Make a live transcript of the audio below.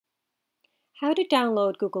How to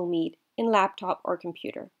download Google Meet in laptop or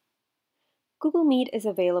computer. Google Meet is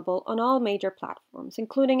available on all major platforms,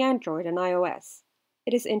 including Android and iOS.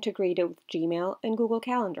 It is integrated with Gmail and Google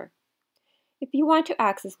Calendar. If you want to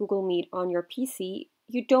access Google Meet on your PC,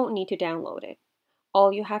 you don't need to download it.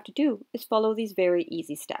 All you have to do is follow these very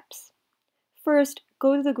easy steps. First,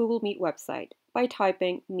 go to the Google Meet website by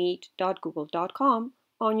typing meet.google.com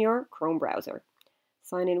on your Chrome browser.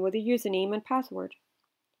 Sign in with a username and password.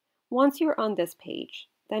 Once you're on this page,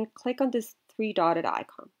 then click on this three-dotted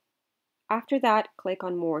icon. After that, click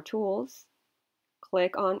on More Tools.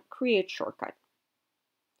 Click on Create Shortcut.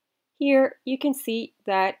 Here, you can see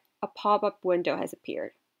that a pop-up window has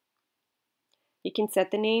appeared. You can set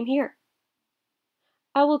the name here.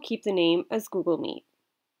 I will keep the name as Google Meet.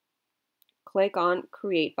 Click on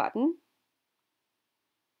Create button.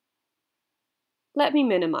 Let me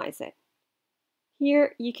minimize it.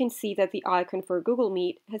 Here you can see that the icon for Google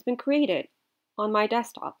Meet has been created on my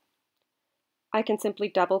desktop. I can simply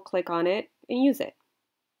double-click on it and use it.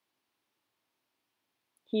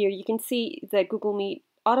 Here you can see that Google Meet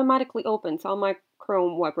automatically opens on my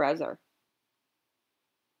Chrome web browser.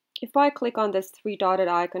 If I click on this three-dotted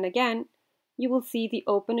icon again, you will see the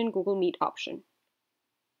Open in Google Meet option.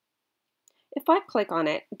 If I click on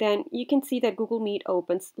it, then you can see that Google Meet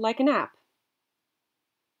opens like an app.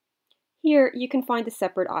 Here you can find a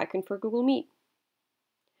separate icon for Google Meet.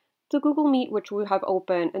 The Google Meet which we have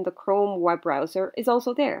open in the Chrome web browser is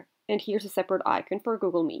also there, and here's a separate icon for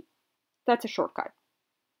Google Meet. That's a shortcut.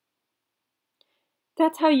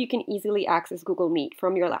 That's how you can easily access Google Meet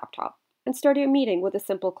from your laptop and start your meeting with a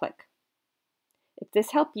simple click. If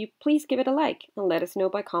this helped you, please give it a like and let us know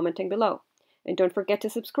by commenting below. And don't forget to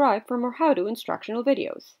subscribe for more how-to instructional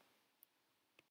videos.